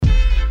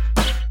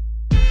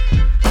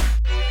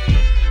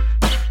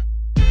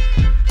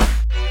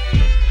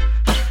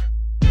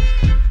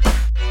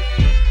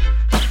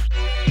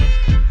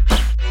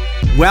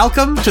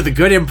Welcome to the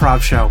Good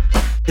Improv Show.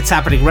 It's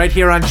happening right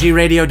here on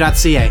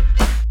gradio.ca.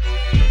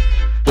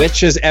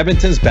 Which is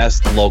Edmonton's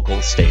best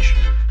local station.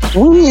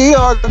 We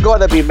are going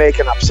to be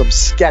making up some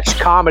sketch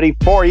comedy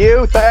for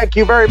you. Thank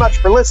you very much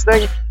for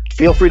listening.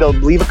 Feel free to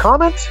leave a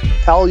comment,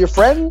 tell your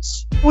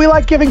friends. We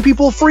like giving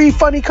people free,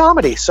 funny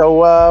comedy,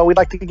 so we'd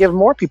like to give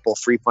more people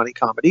free, funny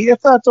comedy, if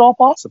that's all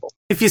possible.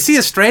 If you see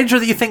a stranger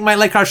that you think might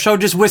like our show,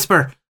 just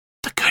whisper,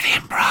 "The Good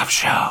Improv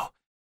Show,"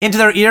 into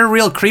their ear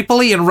real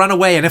creepily and run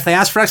away, and if they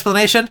ask for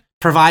explanation,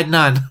 provide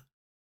none.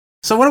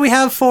 So what do we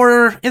have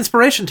for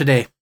inspiration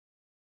today?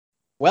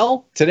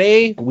 Well,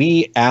 today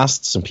we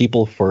asked some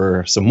people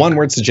for some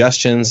one-word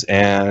suggestions,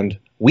 and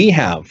we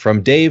have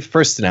from Dave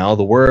Firstenow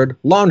the word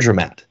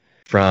laundromat,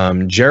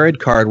 from Jared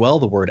Cardwell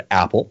the word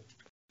apple,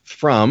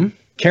 from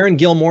Karen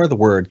Gilmore the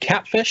word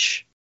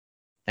catfish,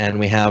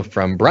 and we have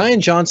from Brian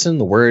Johnson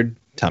the word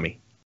tummy.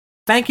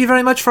 Thank you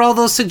very much for all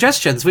those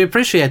suggestions. We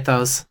appreciate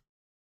those.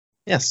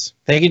 Yes,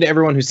 thank you to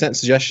everyone who sent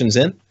suggestions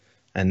in,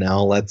 and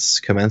now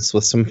let's commence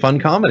with some fun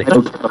comedy.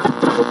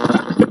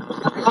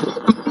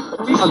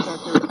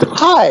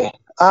 Hi,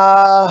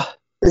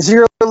 is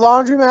your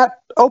laundromat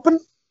open?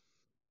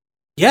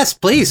 Yes,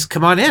 please,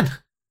 come on in.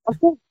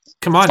 Okay.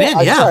 Come on in,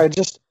 yeah. Sorry,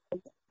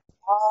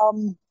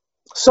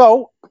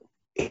 so,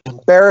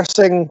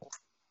 embarrassing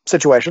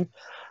situation.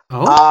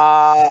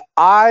 Oh,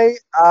 I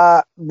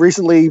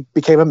recently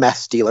became a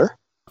meth dealer.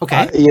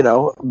 okay.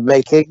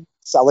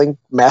 Selling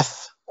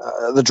meth,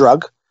 the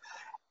drug.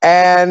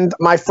 And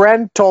my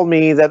friend told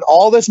me that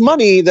all this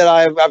money that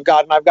I've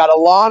got to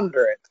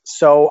launder it.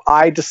 So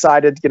I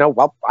decided,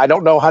 I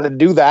don't know how to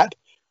do that.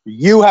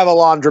 You have a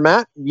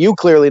laundromat. You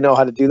clearly know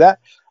how to do that.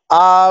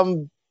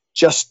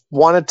 Just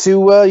wanted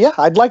to,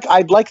 I'd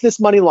like this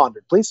money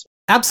laundered, please.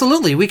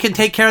 Absolutely. We can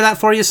take care of that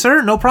for you,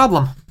 sir. No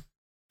problem.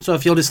 So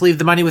if you'll just leave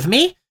the money with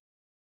me,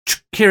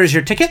 here's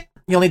your ticket.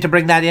 You'll need to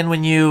bring that in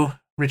when you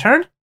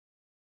return.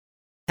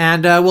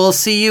 And we'll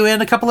see you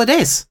in a couple of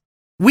days.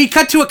 We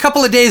cut to a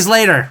couple of days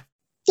later.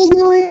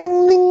 Hi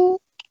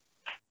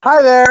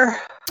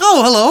there.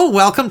 Oh, hello.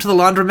 Welcome to the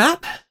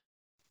laundromat.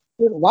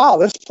 Wow,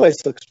 this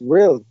place looks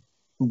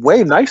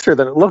way nicer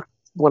than it looked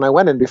when I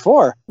went in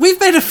before. We've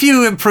made a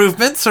few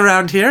improvements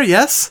around here,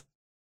 yes?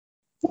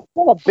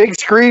 What a big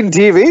screen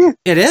TV.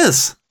 It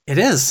is. It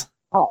is.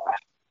 Oh,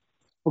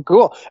 well,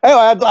 cool.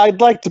 Anyway, I'd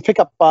like to pick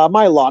up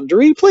my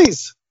laundry,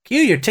 please.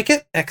 Thank you. Your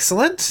ticket.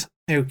 Excellent.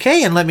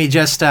 Okay, and let me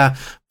just, it'll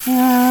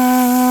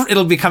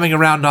be coming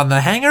around on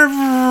the hanger.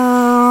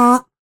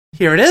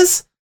 Here it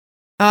is.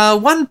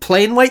 One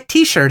plain white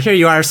t-shirt. Here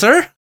you are,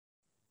 sir.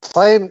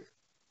 Plain?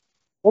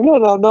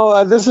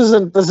 No, this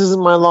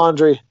isn't my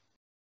laundry.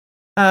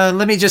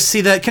 Let me just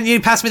see can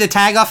you pass me the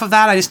tag off of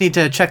that? I just need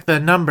to check the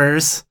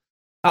numbers.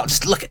 I'll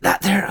just look at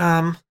that there.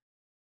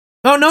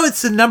 Oh no,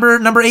 it's the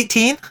number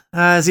 18.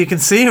 As you can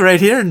see right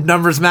here,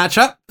 numbers match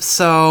up.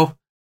 So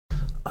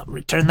I'll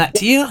return that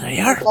to you. There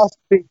you are.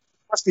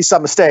 Must be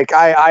some mistake.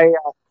 I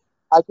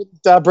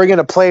didn't bring in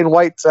a plain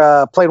white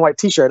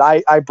t-shirt.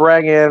 I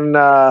bring in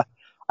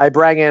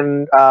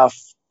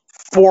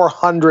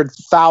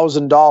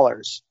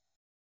 $400,000.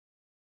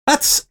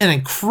 That's an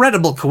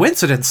incredible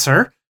coincidence,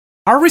 sir.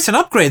 Our recent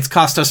upgrades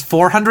cost us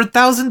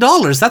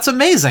 $400,000. That's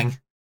amazing.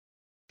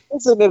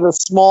 Isn't it a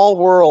small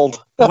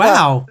world?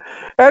 Wow.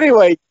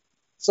 Anyway,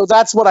 so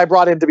that's what I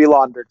brought in to be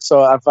laundered.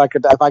 So if I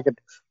could, I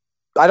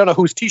don't know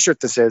whose t-shirt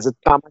this is. It's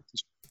not my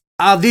t-shirt.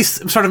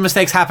 These sort of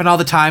mistakes happen all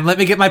the time. Let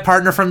me get my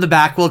partner from the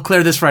back. We'll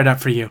clear this right up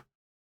for you.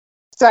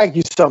 Thank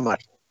you so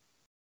much.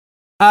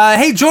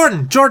 Hey,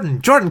 Jordan,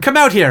 come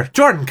out here.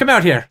 Jordan, come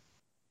out here.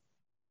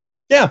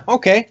 Yeah,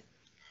 okay.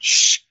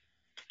 Shh.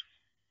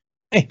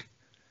 Hey.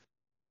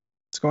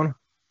 What's going on?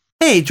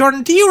 Hey,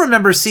 Jordan, do you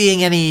remember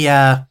seeing any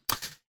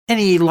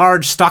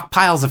large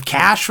stockpiles of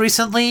cash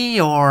recently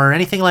or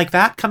anything like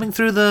that coming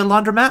through the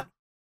laundromat?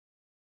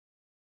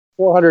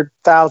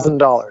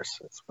 $400,000.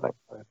 That's what I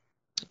put.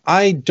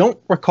 I don't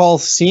recall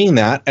seeing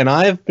that, and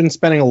I've been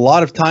spending a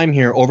lot of time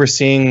here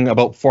overseeing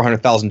about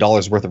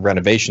 $400,000 worth of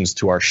renovations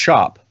to our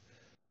shop.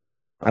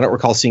 I don't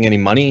recall seeing any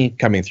money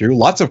coming through.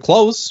 Lots of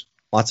clothes,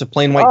 lots of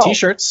plain white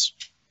t-shirts.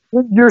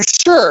 You're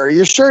sure?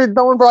 You're sure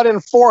no one brought in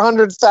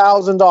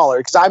 $400,000?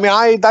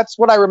 Because that's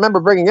what I remember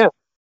bringing in.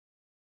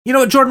 You know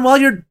what, Jordan, while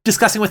you're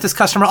discussing with this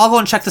customer, I'll go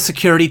and check the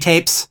security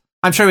tapes.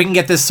 I'm sure we can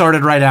get this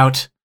sorted right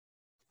out.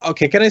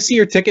 Okay, can I see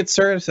your ticket,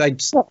 sir? I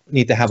just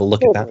need to have a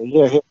look at that.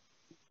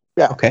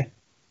 Yeah.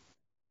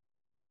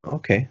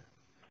 Okay.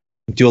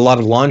 Do a lot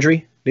of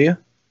laundry, do you?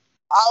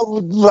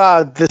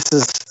 This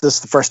is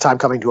the first time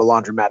coming to a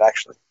laundromat,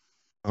 actually.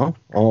 Oh,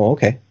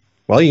 okay.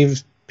 Well,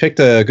 you've picked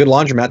a good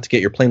laundromat to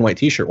get your plain white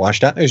t-shirt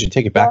washed at. I should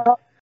take it back.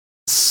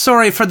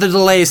 Sorry for the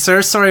delay,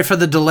 sir. Sorry for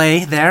the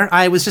delay there.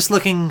 I was just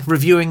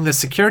reviewing the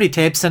security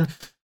tapes, and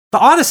the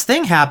oddest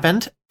thing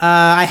happened.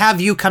 I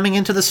have you coming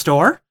into the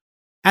store,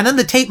 and then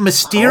the tape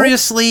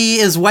mysteriously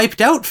is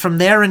wiped out from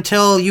there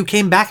until you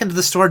came back into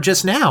the store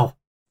just now.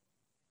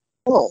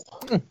 Oh.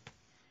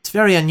 It's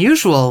very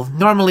unusual.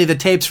 Normally the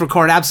tapes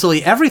record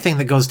absolutely everything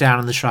that goes down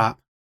in the shop.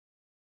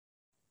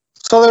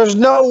 So there's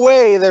no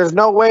way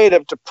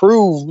to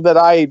prove that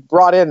I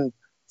brought in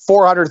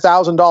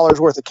 $400,000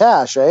 worth of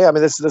cash, eh? I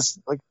mean, this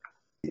like,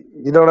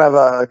 you don't have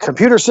a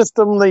computer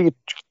system that you...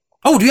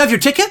 Oh, do you have your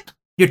ticket?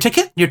 Your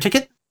ticket?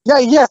 Yeah,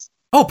 yes.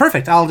 Oh,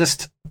 perfect. I'll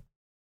just...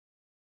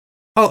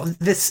 Oh,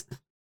 this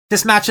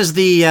matches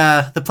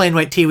the plain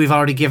white tea we've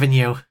already given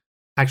you,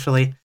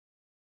 actually.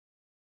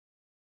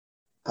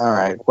 All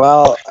right.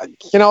 Well,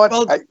 you know what?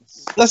 Well,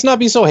 let's not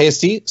be so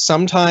hasty.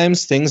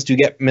 Sometimes things do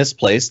get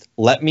misplaced.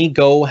 Let me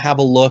go have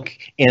a look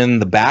in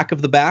the back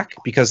of the back,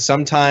 because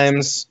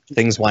sometimes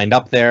things wind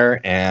up there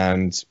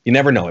and you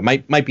never know. It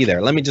might be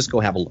there. Let me just go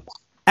have a look.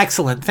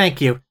 Excellent. Thank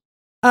you.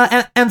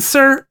 And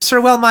sir,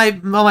 while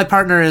my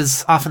partner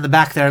is off in the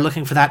back there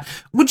looking for that,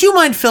 would you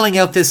mind filling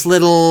out this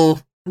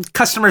little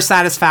customer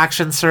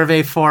satisfaction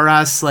survey for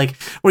us? Like,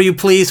 were you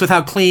pleased with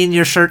how clean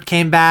your shirt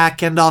came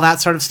back and all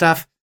that sort of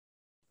stuff?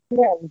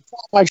 Yeah,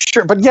 like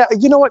sure, but yeah,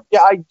 you know what?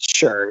 Yeah,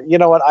 sure. You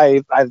know what?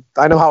 I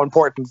know how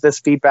important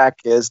this feedback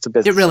is to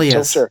business. It really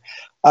so is. Sure.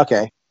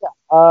 Okay.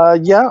 Yeah.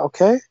 Yeah.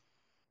 Okay.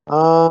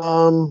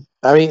 I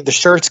mean, the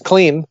shirt's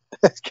clean.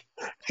 I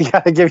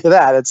gotta give you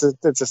that. It's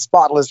a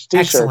spotless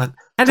T-shirt. Excellent.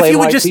 And if Plain you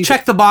would white just t-shirt.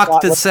 check the box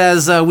that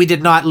says we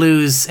did not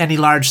lose any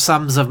large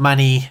sums of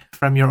money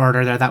from your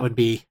order there, that would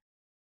be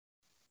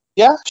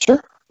Yeah.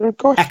 Sure. Of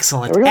course.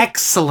 excellent. There we go.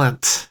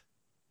 Excellent.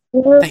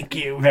 Thank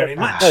you very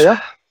much.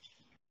 Yeah.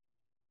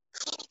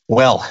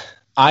 Well,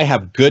 I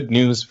have good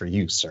news for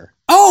you, sir.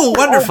 Oh,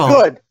 wonderful.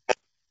 Oh, good.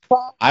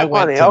 I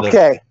went Funny. to the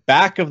Okay.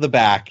 back of the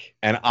back,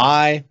 and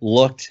I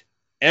looked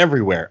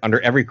everywhere,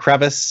 under every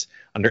crevice,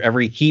 under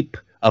every heap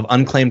of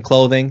unclaimed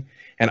clothing,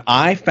 and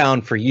I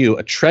found for you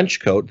a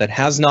trench coat that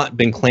has not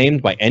been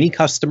claimed by any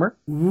customer.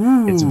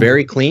 Ooh. It's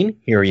very clean.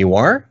 Here you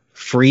are,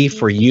 free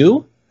for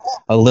you.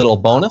 A little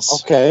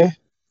bonus. Okay.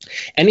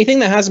 Anything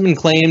that hasn't been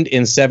claimed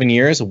in 7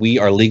 years, we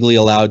are legally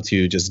allowed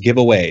to just give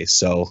away.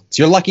 So it's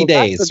your lucky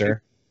Well, days, that's a-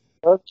 sir.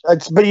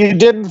 But you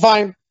didn't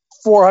find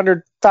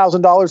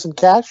 $400,000 in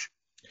cash?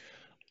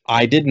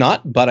 I did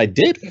not, but I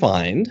did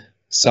find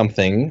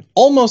something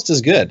almost as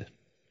good.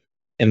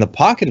 In the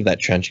pocket of that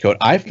trench coat,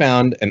 I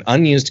found an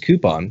unused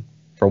coupon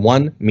for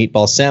one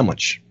meatball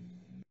sandwich.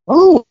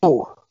 Oh.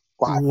 Wow.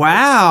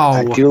 Wow.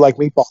 I do like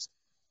meatballs.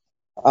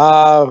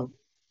 Well,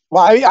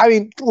 I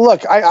mean,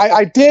 look,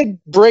 I did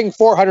bring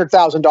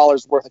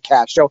 $400,000 worth of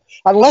cash. So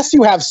unless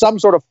you have some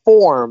sort of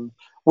form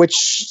which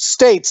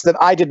states that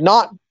I did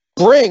not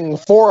bring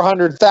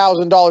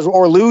 $400,000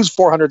 or lose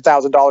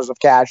 $400,000 of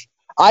cash,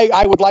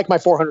 I would like my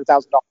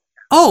 $400,000.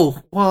 Oh,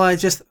 well, I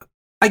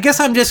guess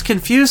I'm just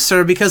confused,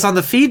 sir, because on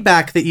the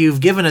feedback that you've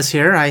given us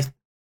here, I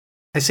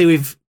see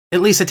we've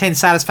at least attained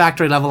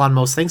satisfactory level on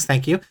most things.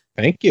 Thank you.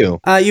 Thank you.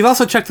 You've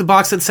also checked the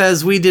box that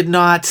says we did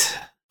not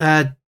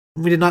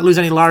lose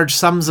any large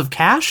sums of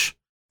cash.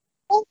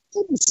 I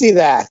didn't see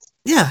that.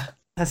 Yeah,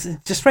 that's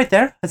just right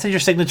there. That's your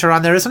signature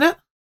on there, isn't it?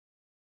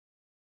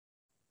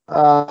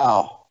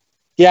 Oh.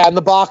 Yeah, and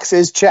the box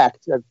is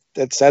checked.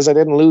 It says I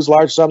didn't lose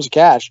large sums of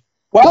cash.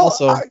 Well,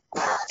 Also,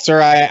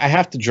 sir, I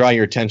have to draw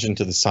your attention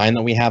to the sign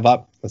that we have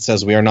up that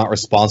says we are not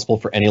responsible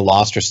for any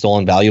lost or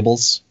stolen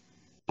valuables.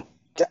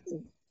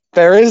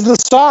 there is the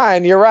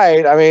sign. You're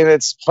right. I mean,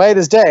 it's plain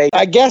as day.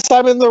 I guess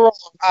I'm in the wrong.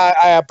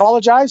 I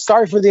apologize.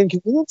 Sorry for the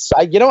inconvenience.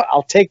 You know what?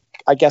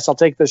 I guess I'll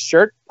take this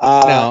shirt.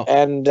 Now-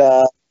 And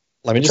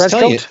Let me just trench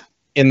tell you, coat?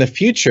 in the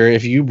future,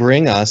 if you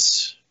bring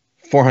us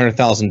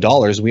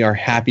 $400,000, we are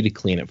happy to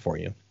clean it for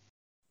you.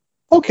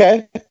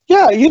 Okay.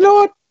 Yeah, you know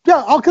what?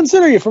 Yeah, I'll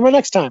consider you for my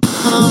next time.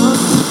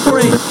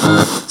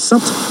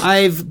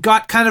 I've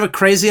got kind of a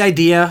crazy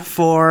idea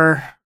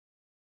for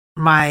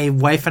my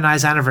wife and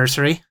I's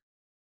anniversary.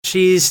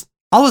 She's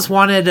always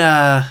wanted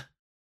a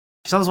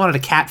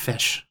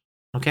catfish.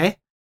 Okay.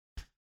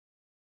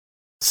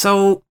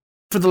 So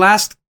for the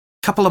last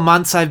couple of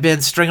months, I've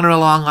been stringing her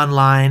along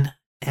online,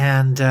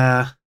 and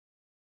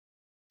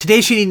today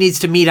she needs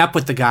to meet up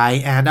with the guy,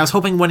 and I was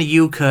hoping one of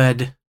you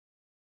could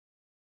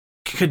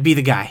be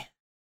the guy.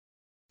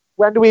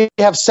 When do we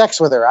have sex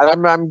with her?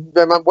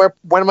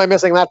 When am I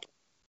missing that?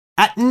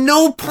 At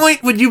no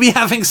point would you be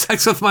having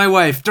sex with my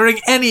wife during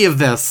any of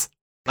this.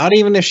 Not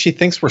even if she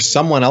thinks we're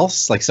someone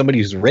else, like somebody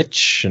who's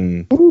rich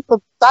and...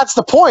 But that's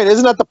the point.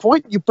 Isn't that the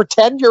point? You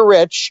pretend you're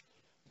rich,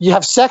 you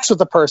have sex with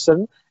the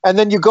person, and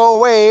then you go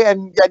away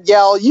and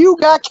yell, "You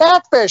got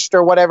catfished,"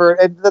 or whatever.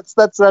 And that's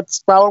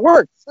how it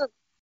works.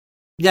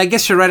 Yeah, I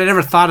guess you're right. I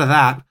never thought of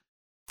that.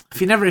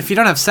 If you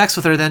don't have sex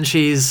with her, then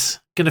she's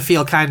gonna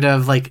feel kind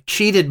of like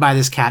cheated by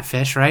this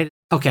catfish, right?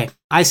 Okay,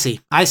 I see.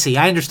 I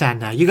understand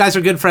now. You guys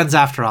are good friends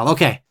after all.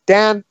 Okay.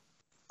 Dan,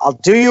 I'll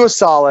do you a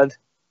solid.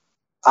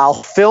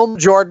 I'll film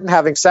Jordan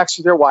having sex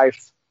with your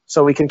wife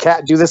so we can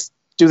do this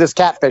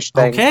catfish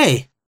thing.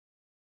 Okay.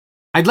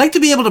 I'd like to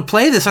be able to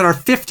play this on our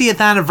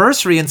 50th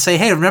anniversary and say,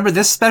 hey, remember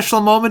this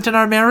special moment in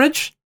our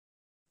marriage?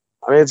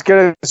 I mean,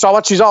 it's all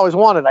what she's always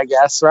wanted, I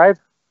guess, right?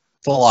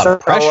 It's a lot So,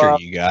 of pressure,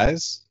 you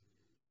guys.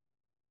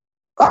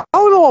 Oh,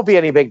 it won't be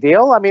any big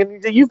deal. I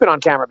mean, you've been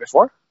on camera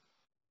before.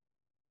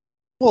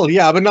 Well,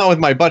 yeah, but not with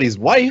my buddy's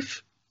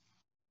wife.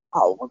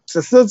 Oh,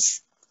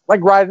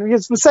 Like riding,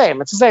 it's the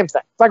same. It's the same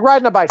thing. It's like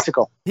riding a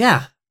bicycle.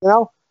 Yeah. You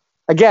know?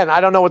 Again, I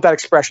don't know what that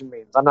expression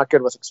means. I'm not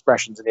good with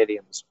expressions and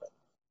idioms, but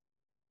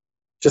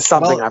just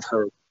something I've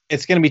heard.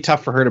 It's going to be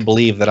tough for her to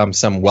believe that I'm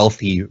some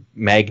wealthy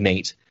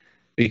magnate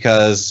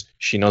because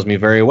she knows me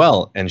very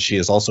well, and she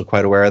is also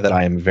quite aware that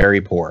I am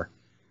very poor.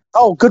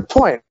 Oh, good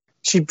point.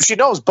 She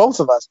knows both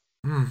of us.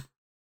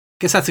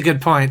 Guess that's a good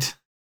point.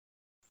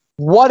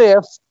 What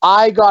if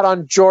I got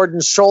on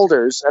Jordan's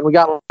shoulders and we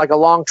got like a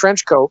long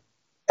trench coat,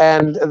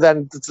 and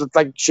then it's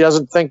like she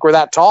doesn't think we're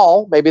that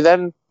tall? Maybe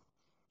then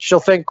she'll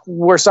think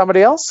we're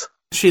somebody else.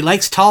 She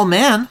likes tall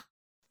men.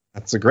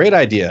 That's a great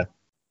idea.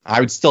 I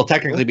would still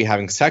technically be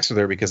having sex with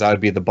her because I would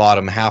be the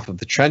bottom half of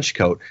the trench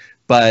coat,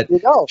 but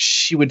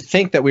she would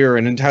think that we were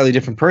an entirely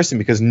different person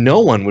because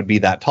no one would be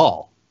that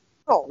tall.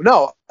 Oh,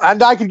 no.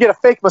 And I could get a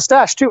fake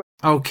mustache, too.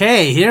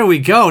 Okay, here we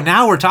go.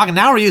 Now we're talking.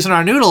 Now we're using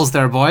our noodles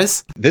there,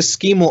 boys. This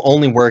scheme will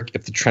only work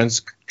if the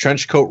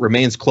trench coat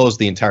remains closed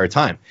the entire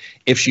time.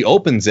 If she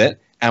opens it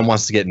and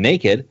wants to get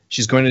naked,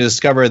 she's going to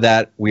discover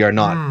that we are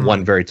not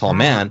one very tall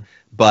man,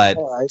 but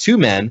two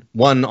men,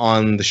 one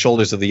on the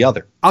shoulders of the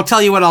other. I'll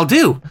tell you what I'll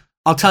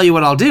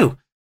do.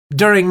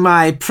 During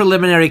my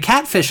preliminary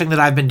catfishing that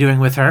I've been doing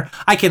with her,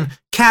 I can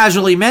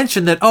casually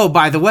mention that, oh,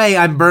 by the way,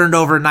 I'm burned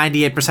over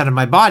 98% of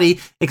my body,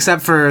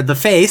 except for the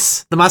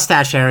face, the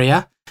mustache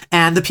area,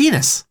 and the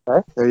penis.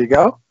 Okay, there you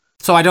go.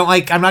 So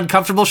I'm not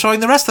comfortable showing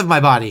the rest of my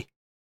body.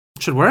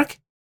 Should work.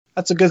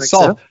 That's a good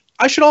solve.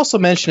 I should also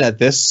mention at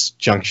this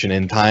junction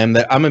in time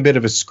that I'm a bit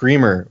of a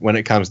screamer when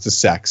it comes to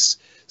sex.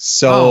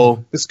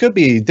 So this could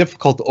be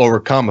difficult to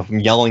overcome if I'm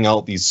yelling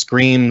out these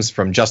screams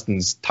from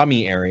Justin's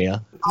tummy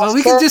area. Well,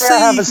 we can just say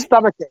have a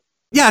stomachache.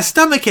 Yeah,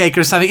 stomach-ache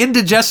or something.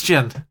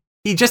 Indigestion.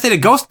 He just ate a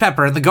ghost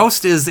pepper, and the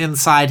ghost is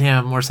inside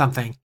him or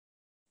something.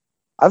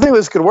 I think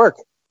this could work.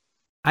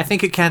 I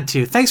think it can,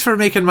 too. Thanks for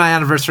making my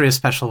anniversary a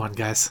special one,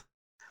 guys.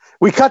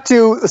 We cut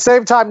to the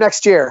same time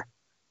next year.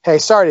 Hey,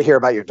 sorry to hear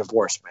about your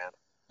divorce, man.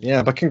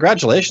 Yeah, but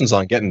congratulations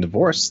on getting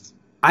divorced.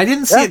 I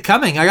didn't see it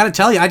coming. I got to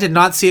tell you, I did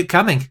not see it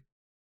coming.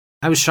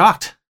 I was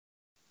shocked.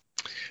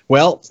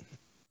 Well,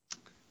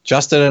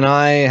 Justin and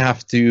I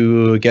have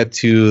to get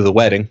to the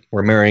wedding.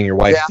 We're marrying your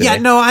wife today. Yeah,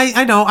 no,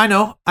 I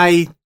know.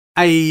 I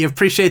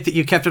appreciate that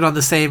you kept it on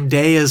the same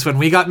day as when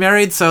we got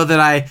married so that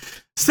I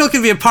still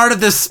can be a part of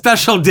this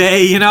special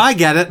day. You know, I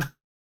get it.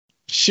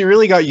 She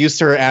really got used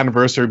to her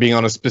anniversary being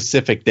on a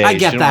specific day. I get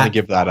she didn't that. want to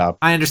give that up.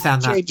 I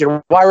understand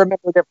that. Why remember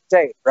a different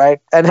date,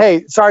 right? And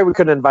hey, sorry we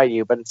couldn't invite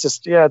you, but it's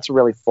just, it's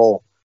really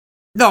full.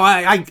 No,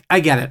 I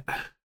get it.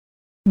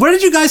 Where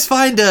did you guys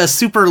find a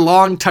super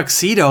long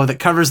tuxedo that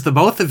covers the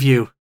both of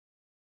you?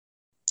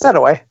 Sent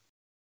away.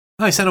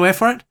 Oh, you sent away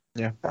for it?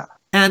 Yeah.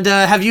 And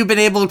have you been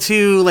able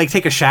to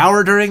take a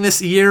shower during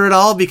this year at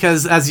all?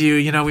 Because as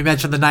we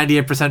mentioned the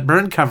 98%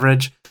 burn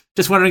coverage.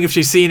 Just wondering if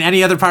she's seen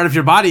any other part of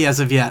your body as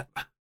of yet.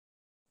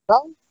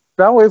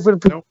 No, we've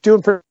been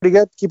doing pretty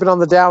good. Keep it on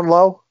the down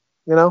low,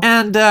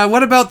 And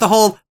what about the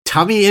whole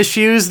tummy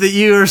issues that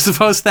you are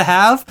supposed to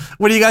have?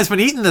 What have you guys been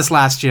eating this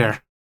last year?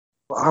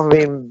 I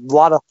mean, a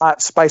lot of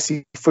hot,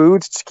 spicy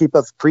foods to keep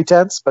up the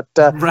pretense, but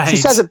right. She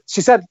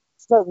said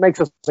it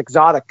makes us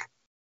exotic.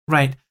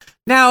 Right.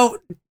 Now,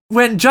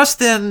 when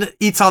Justin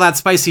eats all that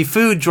spicy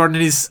food, Jordan,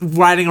 and he's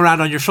riding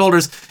around on your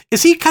shoulders,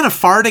 is he kind of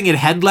farting at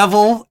head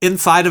level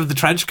inside of the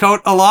trench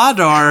coat a lot,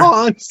 or?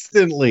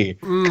 Constantly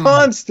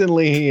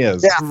he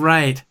is. Yeah.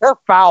 Right. They're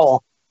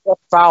foul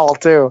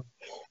too.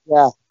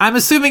 Yeah. I'm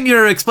assuming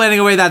you're explaining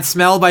away that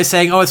smell by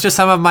saying, oh, it's just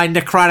some of my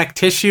necrotic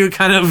tissue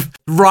kind of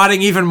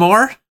rotting even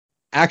more?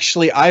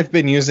 Actually, I've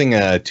been using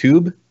a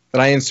tube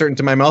that I insert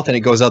into my mouth, and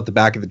it goes out the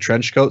back of the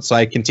trench coat, so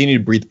I continue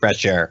to breathe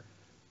fresh air.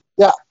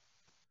 Yeah.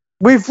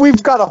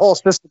 We've got a whole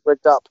system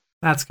rigged up.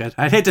 That's good.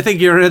 I'd hate to think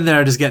you're in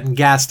there just getting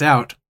gassed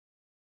out.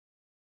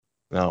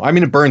 No, I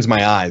mean, it burns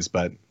my eyes,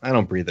 but I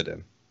don't breathe it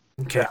in.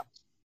 Okay.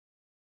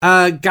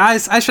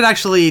 Guys, I should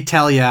actually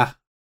tell you.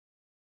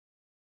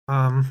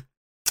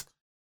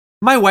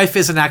 My wife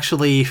isn't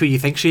actually who you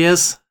think she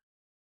is.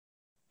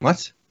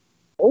 What?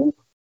 Oh.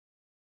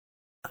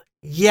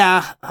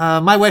 Yeah,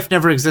 my wife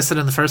never existed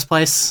in the first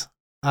place.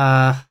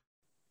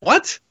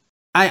 What?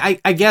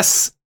 I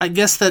guess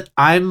that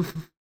I'm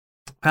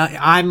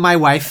my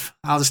wife.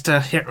 I'll just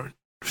here.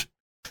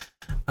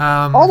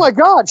 Oh my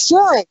God,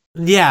 Sharon!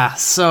 Yeah,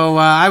 so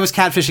I was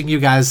catfishing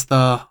you guys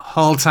the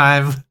whole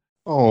time.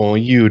 Oh,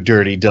 you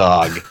dirty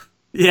dog!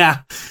 Yeah,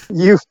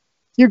 you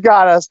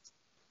got us.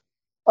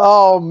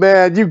 Oh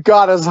man, you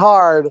got us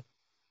hard.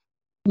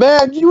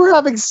 Man, you were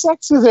having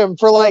sex with him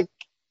for like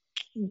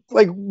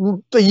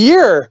a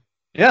year.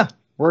 Yeah,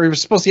 we were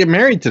supposed to get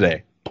married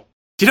today.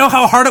 Do you know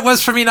how hard it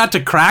was for me not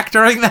to crack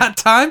during that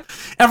time?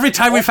 Every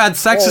time we've had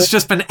sex, it's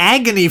just been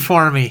agony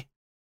for me.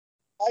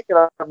 I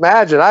can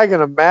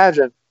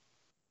imagine.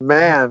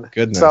 Man.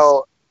 Goodness.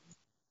 So,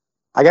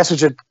 I guess we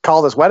should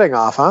call this wedding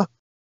off, huh?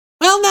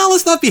 Well, now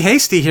let's not be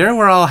hasty here.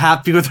 We're all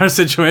happy with our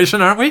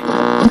situation, aren't we?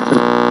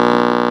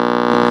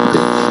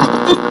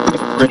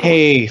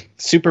 Hey,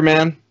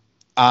 Superman.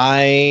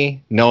 I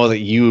know that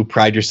you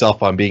pride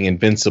yourself on being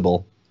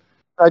invincible.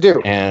 I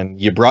do.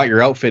 And you brought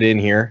your outfit in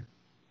here,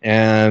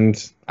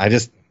 and I'm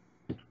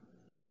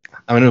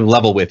going to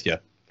level with you.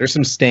 There's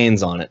some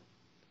stains on it.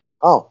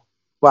 Oh,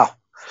 well,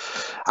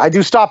 I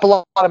do stop a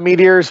lot of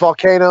meteors,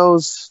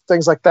 volcanoes,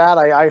 things like that.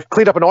 I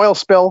cleaned up an oil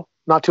spill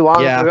not too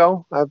long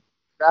ago.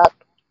 That.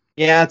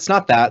 Yeah, it's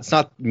not that. It's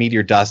not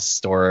meteor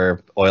dust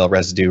or oil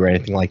residue or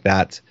anything like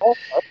that. Oh.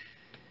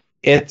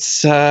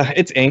 It's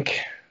ink.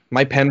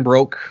 My pen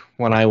broke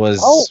when I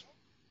was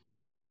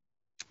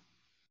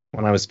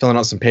filling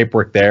out some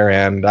paperwork there,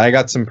 and I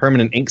got some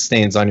permanent ink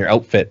stains on your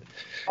outfit.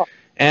 Oh.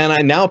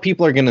 And now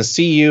people are going to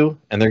see you,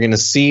 and they're going to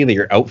see that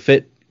your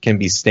outfit can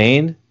be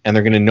stained, and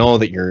they're going to know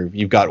that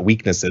you've got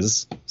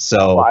weaknesses.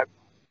 So well,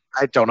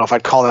 I don't know if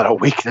I'd call that a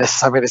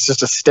weakness. I mean, it's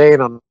just a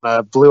stain on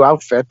a blue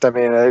outfit. I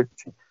mean,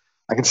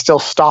 I can still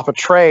stop a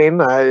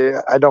train.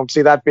 I don't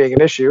see that being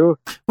an issue.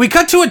 We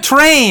cut to a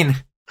train.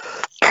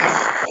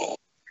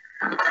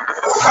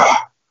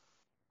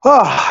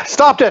 Oh,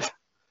 stopped it.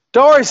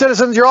 Don't worry,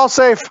 citizens. You're all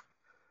safe.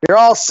 You're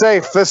all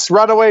safe. This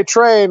runaway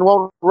train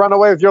won't run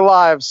away with your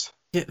lives.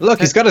 Yeah, look,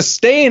 he's got a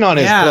stain on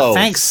his clothes.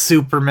 Thanks,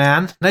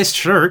 Superman. Nice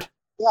shirt.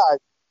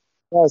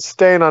 Yeah,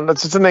 stain on.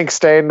 It's an ink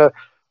stain.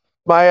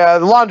 My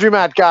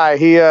laundromat guy,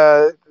 he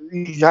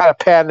had a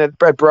pen that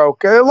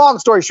broke. Long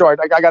story short,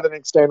 I got an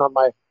ink stain on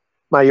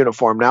my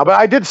uniform now, but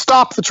I did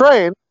stop the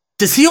train.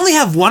 Does he only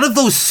have one of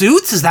those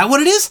suits? Is that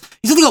what it is?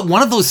 He's only got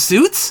one of those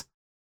suits?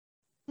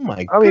 Oh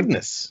my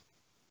goodness.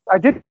 I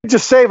did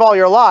just save all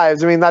your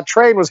lives. I mean, that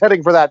train was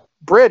heading for that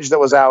bridge that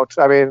was out.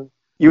 I mean,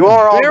 you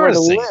are all going to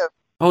live.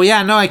 Oh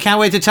yeah, no, I can't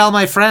wait to tell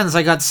my friends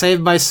I got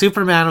saved by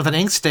Superman with an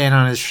ink stain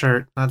on his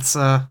shirt. That's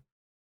gonna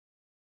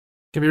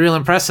be real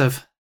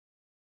impressive.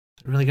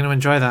 I'm really gonna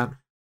enjoy that.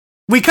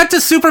 We cut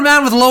to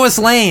Superman with Lois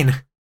Lane.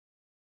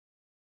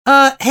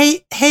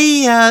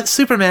 Hey,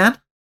 Superman.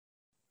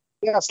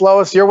 Yes,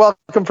 Lois, you're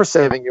welcome for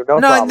saving you. No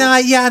problem.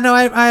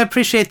 I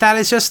appreciate that.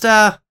 It's just,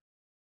 I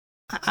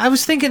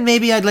was thinking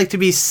maybe I'd like to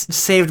be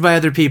saved by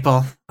other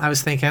people. I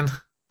was thinking.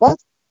 What?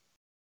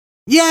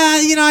 Yeah,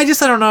 I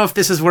don't know if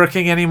this is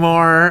working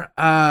anymore.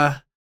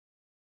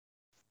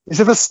 Is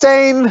it the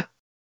stain?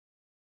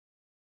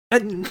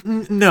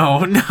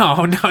 No,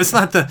 it's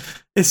not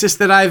it's just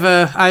that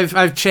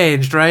I've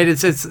changed, right?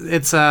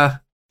 It's I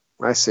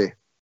see.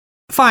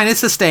 Fine,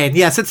 it's the stain.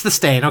 Yes, it's the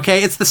stain,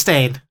 okay? It's the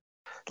stain.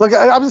 Look,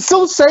 I'm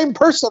still the same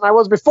person I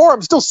was before.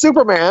 I'm still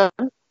Superman.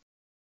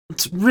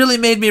 It's really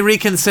made me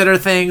reconsider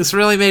things,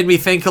 really made me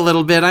think a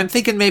little bit. I'm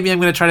thinking maybe I'm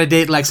going to try to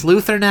date Lex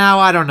Luthor now.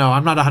 I don't know.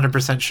 I'm not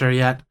 100% sure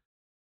yet.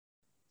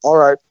 All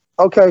right.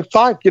 Okay,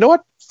 fine. You know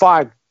what?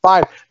 Fine.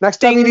 Next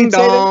time you need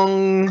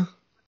saving.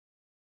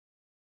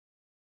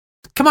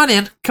 Come on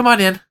in.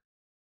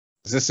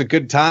 Is this a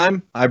good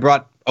time? I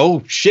brought...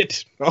 Oh,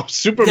 shit. Oh,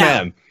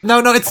 Superman.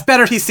 Yeah. No, it's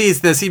better he sees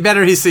this.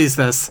 He sees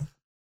this.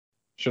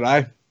 Should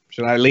I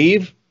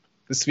leave?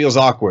 This feels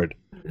awkward.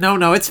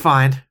 No, it's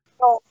fine.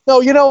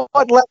 No, you know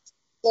what?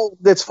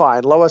 It's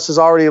fine. Lois has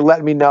already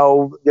let me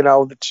know,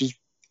 that she's...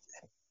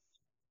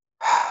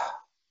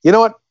 You know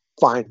what?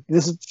 Fine.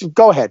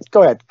 Go ahead.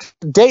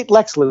 Date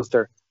Lex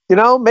Luthor.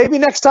 Maybe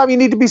next time you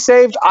need to be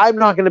saved, I'm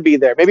not going to be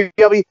there.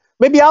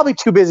 Maybe I'll be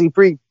too busy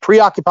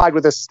preoccupied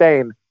with this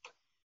stain.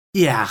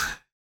 Yeah.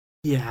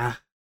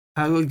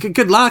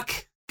 Good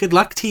luck. Good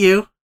luck to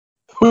you.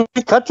 We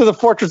cut to the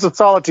Fortress of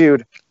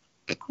Solitude.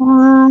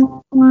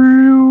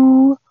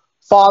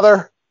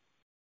 Father.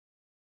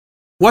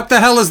 What the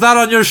hell is that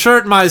on your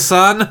shirt, my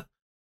son?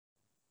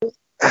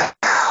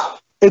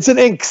 It's an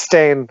ink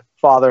stain,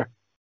 Father.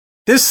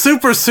 This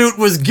super suit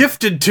was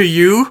gifted to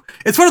you.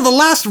 It's one of the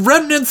last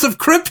remnants of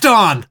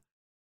Krypton.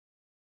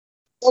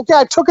 Okay,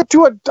 I took it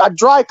to a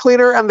dry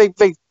cleaner, and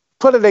they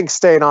put an ink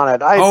stain on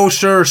it. Oh,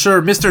 sure.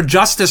 Mr.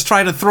 Justice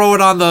trying to throw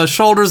it on the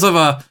shoulders of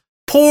a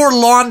poor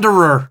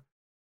launderer.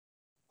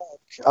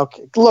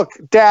 Okay, look,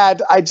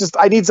 Dad, I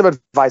need some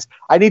advice.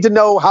 I need to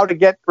know how to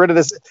get rid of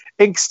this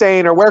ink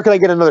stain, or where can I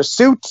get another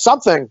suit?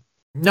 Something.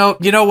 No,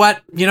 you know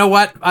what?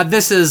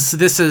 This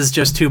is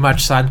just too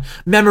much, son.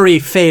 Memory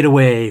fade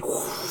away.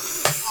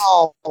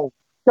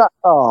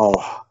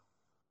 Oh.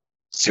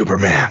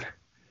 Superman,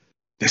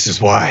 this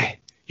is why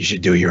you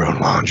should do your own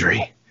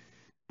laundry,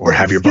 or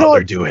have your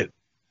butler do it.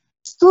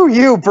 Screw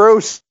you,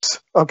 Bruce.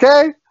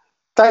 Okay?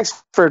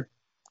 Thanks for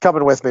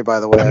coming with me, by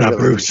the way. I'm not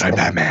Bruce, I'm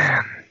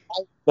Batman.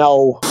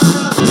 No.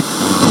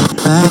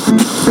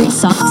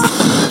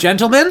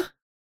 Gentlemen,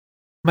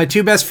 my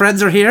two best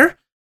friends are here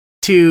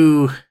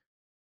to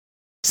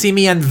see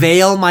me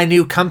unveil my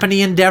new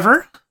company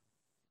endeavor.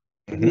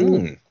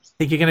 Mm-hmm.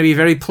 Think you're going to be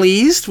very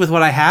pleased with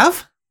what I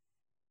have?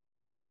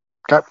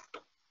 Okay.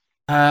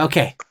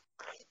 Okay.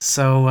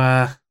 So,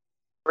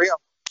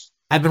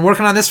 I've been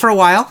working on this for a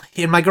while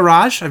in my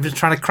garage. I've been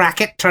trying to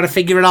crack it, trying to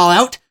figure it all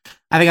out.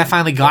 I think I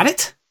finally got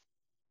it.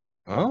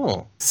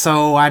 Oh.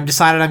 So I've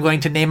decided I'm going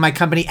to name my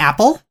company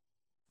Apple.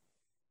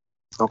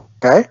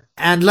 Okay.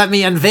 And let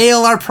me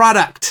unveil our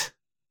product.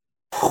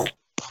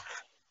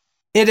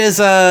 It's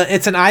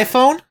an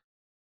iPhone.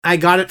 I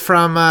got it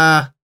from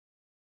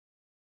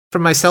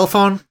my cell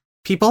phone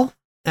people.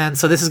 And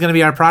so this is going to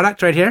be our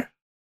product right here.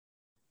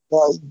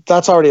 Well,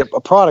 that's already a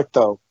product,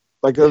 though.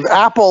 Like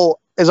Apple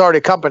is already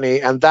a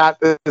company, and that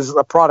is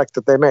a product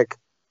that they make.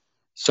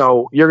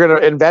 So you're going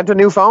to invent a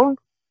new phone?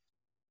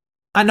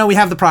 I know we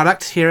have the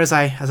product here as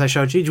I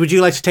showed you. Would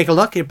you like to take a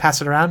look? You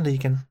pass it around. You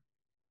can.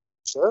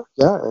 Sure.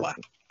 Yeah.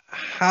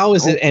 How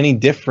is it any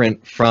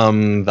different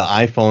from the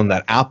iPhone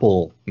that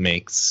Apple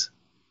makes?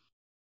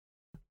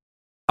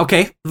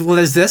 Okay. Well,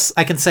 there's this.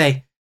 I can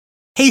say,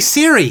 "Hey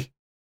Siri,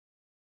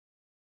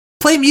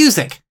 play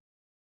music."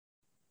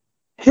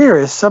 Here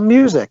is some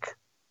music.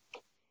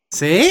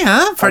 See,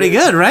 huh? Pretty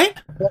good, right?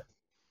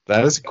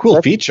 That is a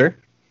cool feature.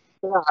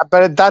 Yeah,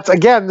 but that's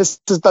again.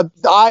 This is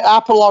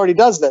Apple already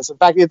does this. In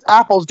fact,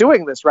 Apple's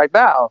doing this right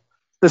now.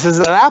 This is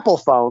an Apple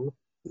phone,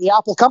 the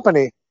Apple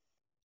company.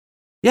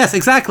 Yes,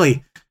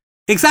 exactly.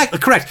 Exactly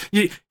correct.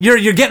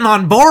 You're getting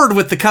on board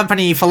with the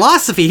company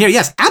philosophy here.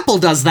 Yes, Apple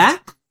does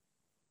that.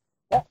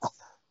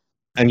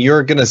 And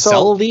you're going to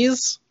sell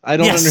these? I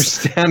don't Yes.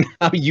 understand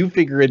how you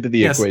figure into the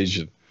Yes.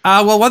 equation.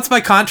 Well, once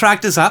my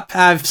contract is up,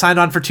 I've signed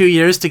on for 2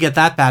 years to get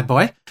that bad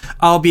boy.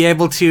 I'll be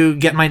able to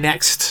get my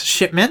next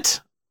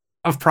shipment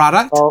of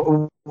product.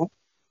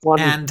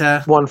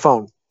 One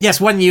phone.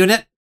 Yes, 1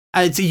 unit.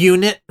 It's a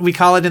unit. We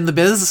call it in the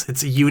biz.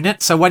 It's a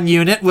unit. So 1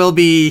 unit will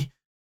be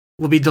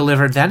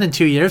delivered then in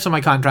 2 years when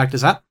my contract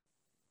is up.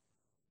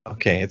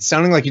 Okay, it's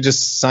sounding like you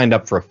just signed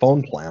up for a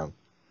phone plan.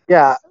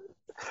 Yeah.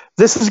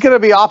 This is going to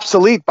be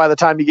obsolete by the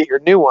time you get your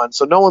new one,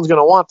 so no one's going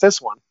to want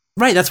this one.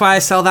 Right. That's why I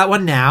sell that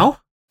one now.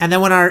 And then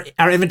when our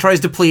inventory is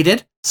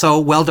depleted, so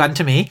well done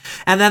to me.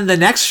 And then the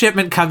next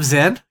shipment comes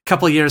in a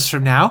couple years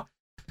from now,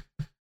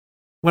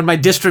 when my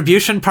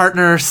distribution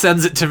partner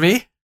sends it to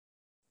me.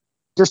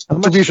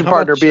 Distribution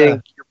partner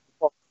being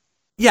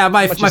Yeah,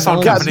 my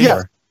phone company.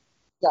 Yeah,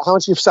 how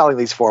much are you selling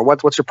these for?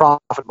 What's your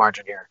profit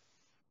margin here?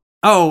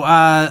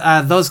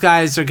 Oh, those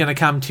guys are going to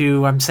come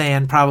to, I'm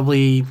saying,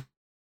 probably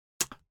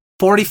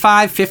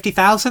 45,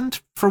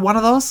 50,000 for one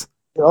of those.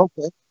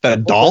 Okay.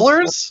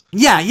 Dollars?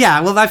 Yeah.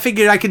 Well, I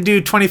figured I could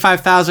do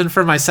 25,000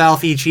 for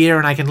myself each year,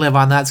 and I can live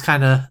on that. It's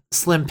kind of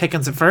slim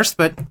pickings at first,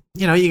 but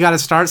you got to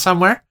start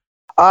somewhere.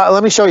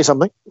 Let me show you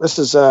something. This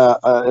is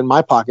in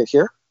my pocket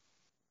here.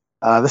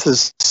 This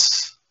is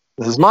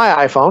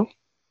my iPhone.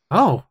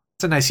 Oh,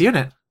 it's a nice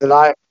unit. And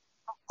I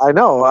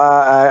know.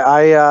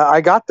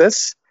 I got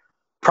this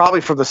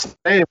probably from the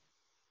same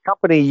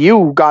company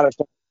you got it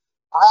from.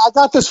 I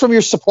got this from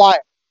your supplier.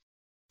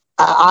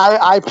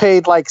 I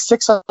paid like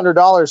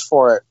 $600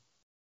 for it.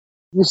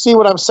 You see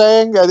what I'm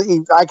saying?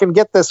 I can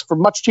get this for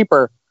much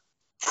cheaper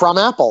from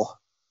Apple.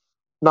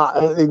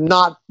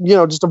 Not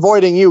just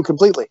avoiding you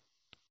completely.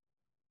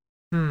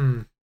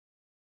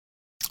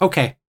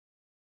 Okay.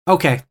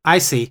 I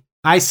see.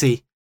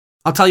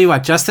 I'll tell you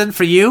what, Justin,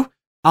 for you,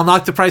 I'll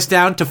knock the price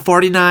down to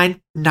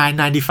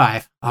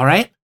 $49,995. All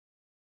right?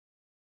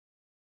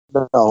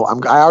 No,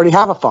 I already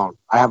have a phone.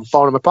 I have a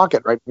phone in my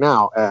pocket right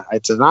now.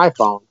 It's an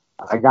iPhone.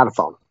 I got a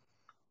phone.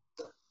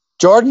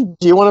 Jordan,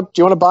 do you want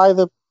to buy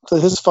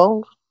his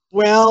phone?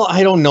 Well,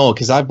 I don't know,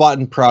 because I've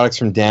bought products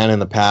from Dan in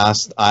the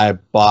past.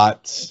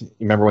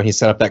 Remember when he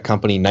set up that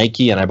company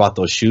Nike, and I bought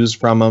those shoes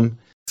from him?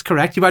 That's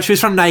correct. You bought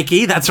shoes from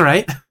Nike. That's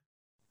right.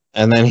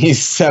 And then he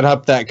set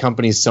up that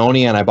company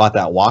Sony, and I bought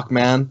that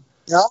Walkman.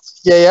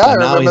 Yeah. I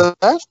remember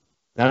that.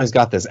 Now he's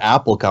got this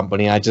Apple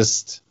company. He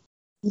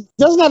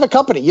doesn't have a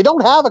company. You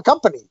don't have a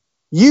company.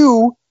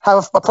 You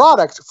have a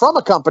product from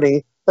a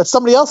company that's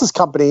somebody else's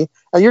company,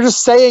 and you're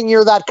just saying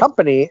you're that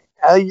company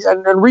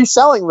and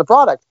reselling the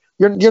product.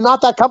 You're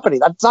not that company.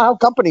 That's not how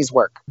companies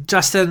work.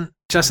 Justin,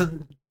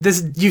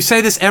 you say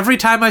this every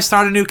time I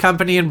start a new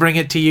company and bring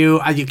it to you.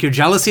 Your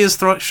jealousy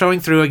is showing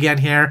through again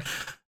here.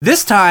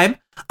 This time,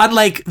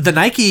 unlike the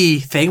Nike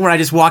thing where I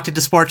just walked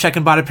into Sport Check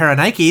and bought a pair of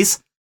Nikes,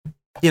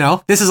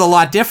 this is a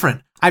lot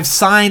different. I've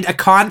signed a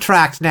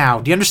contract now.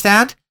 Do you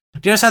understand?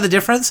 Do you understand the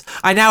difference?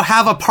 I now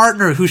have a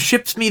partner who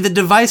ships me the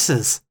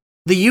devices,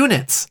 the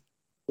units.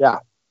 Yeah.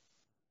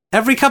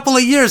 Every couple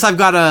of years, I've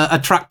got a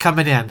truck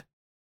coming in.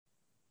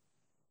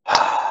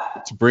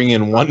 To bring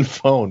in one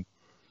phone.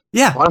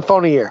 Yeah. One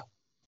phone a year.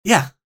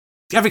 Yeah.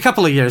 Every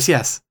couple of years,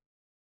 yes.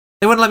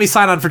 They wouldn't let me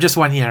sign on for just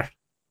 1 year.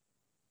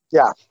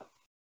 Yeah.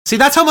 See,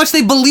 that's how much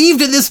they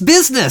believed in this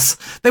business.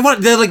 They're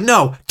like,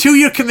 no,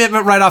 2-year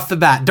commitment right off the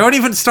bat. Don't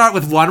even start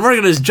with one. We're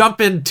going to just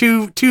jump in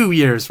two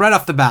years right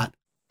off the bat.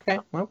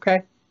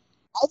 Okay.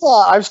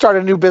 I've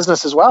started a new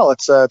business as well.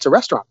 It's a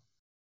restaurant.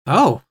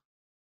 Oh.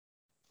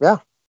 Yeah.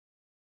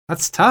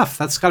 That's tough.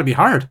 That's got to be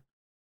hard.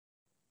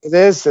 It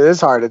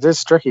is hard. It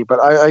is tricky. But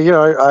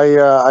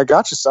I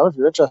got you some if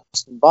you're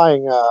interested in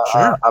buying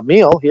Sure. a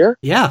meal here.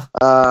 Yeah.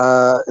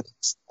 My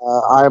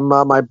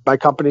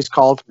company's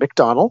called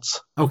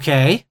McDonald's.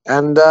 Okay.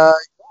 And I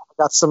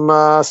got some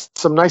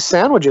nice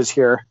sandwiches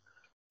here.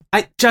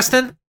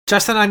 Justin,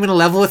 I'm going to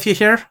level with you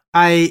here.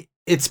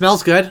 It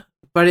smells good,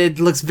 but it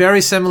looks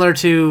very similar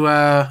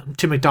to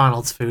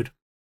McDonald's food,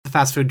 the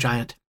fast food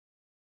giant.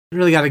 You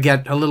really got to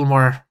get a little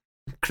more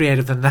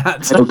creative than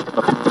that.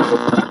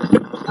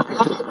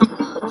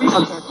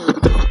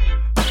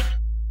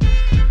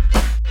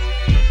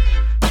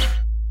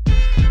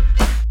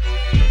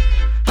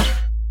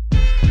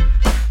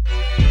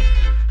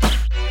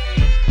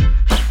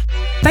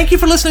 thank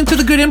you for listening to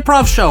The Good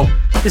Improv Show.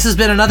 This has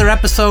been another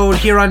episode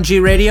here on G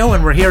Radio,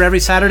 and we're here every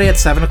Saturday at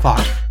 7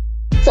 o'clock.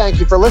 Thank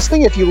you for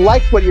listening. If you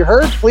liked what you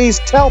heard, please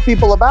tell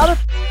people about it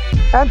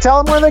and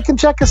tell them where they can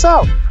check us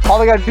out. All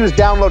they got to do is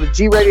download a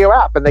G Radio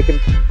app and they can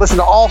listen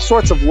to all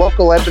sorts of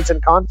local Edmonton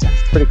content.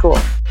 It's pretty cool.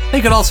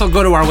 They could also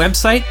go to our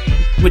website,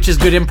 which is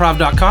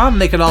goodimprov.com.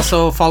 They could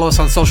also follow us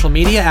on social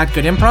media at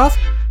Good Improv.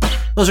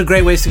 Those are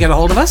great ways to get a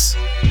hold of us.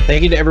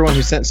 Thank you to everyone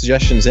who sent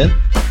suggestions in.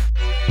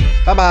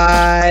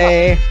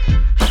 Bye-bye.